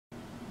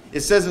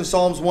It says in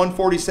Psalms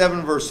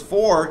 147 verse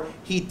 4,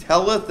 he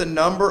telleth the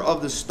number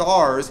of the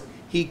stars,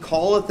 he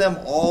calleth them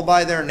all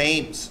by their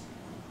names.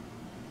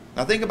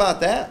 Now think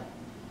about that.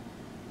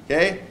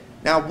 Okay?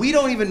 Now we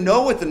don't even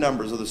know what the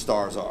numbers of the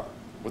stars are.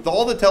 With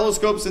all the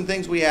telescopes and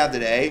things we have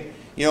today,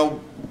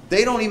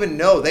 they don't even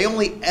know. They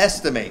only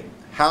estimate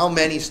how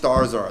many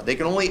stars there are. They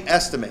can only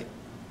estimate.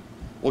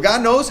 Well,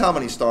 God knows how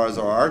many stars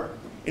there are,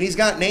 and he's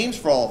got names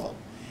for all of them.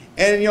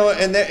 And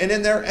and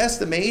in their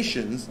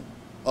estimations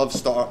of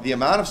the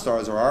amount of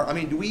stars there are, I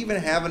mean, do we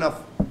even have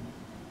enough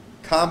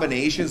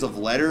combinations of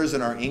letters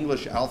in our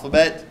English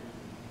alphabet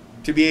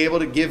to be able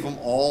to give them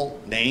all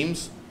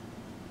names?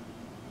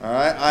 All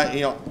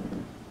right,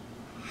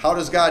 how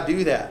does God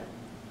do that?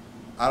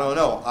 I don't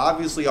know.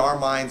 Obviously, our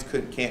minds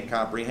can't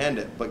comprehend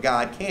it, but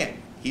God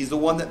can. He's the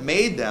one that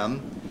made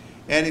them.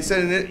 And he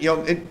said,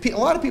 and a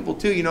lot of people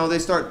too,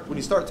 when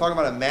you start talking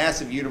about a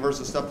massive universe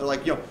and stuff, they're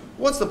like,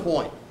 what's the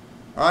point?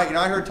 All right,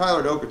 I heard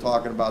Tyler Doker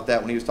talking about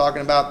that when he was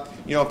talking about,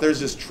 if there's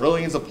just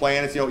trillions of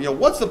planets,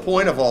 what's the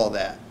point of all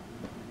that?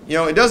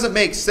 It doesn't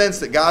make sense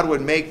that God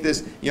would make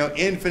this,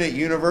 infinite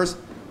universe.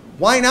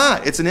 Why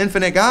not? It's an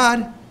infinite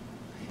God.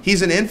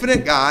 He's an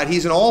infinite God.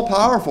 He's an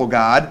all-powerful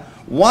God.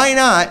 Why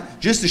not,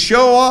 just to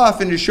show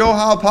off and to show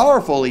how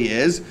powerful he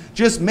is,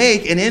 just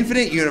make an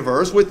infinite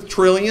universe with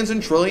trillions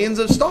and trillions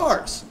of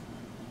stars?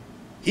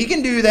 He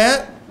can do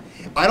that.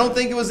 I don't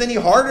think it was any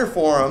harder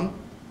for him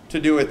to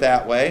do it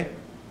that way.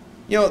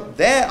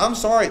 I'm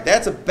sorry,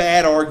 that's a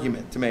bad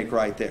argument to make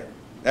right there.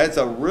 That's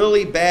a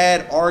really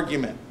bad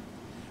argument.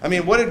 I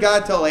mean, what did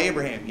God tell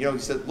Abraham? He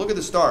said, look at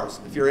the stars,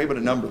 if you're able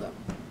to number them.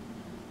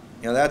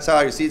 That's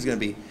how your seed's going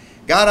to be.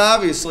 God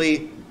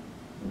obviously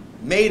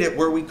made it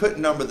where we couldn't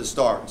number the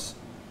stars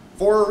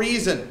for a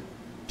reason,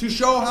 to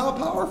show how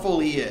powerful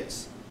he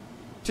is,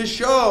 to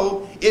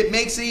show it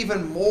makes it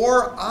even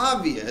more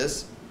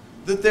obvious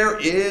that there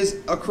is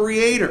a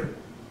creator.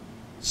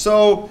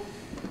 So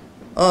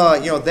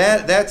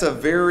that's a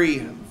very,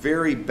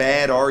 very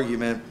bad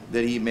argument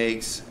that he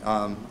makes.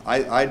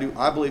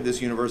 I believe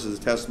this universe is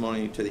a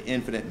testimony to the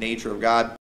infinite nature of God.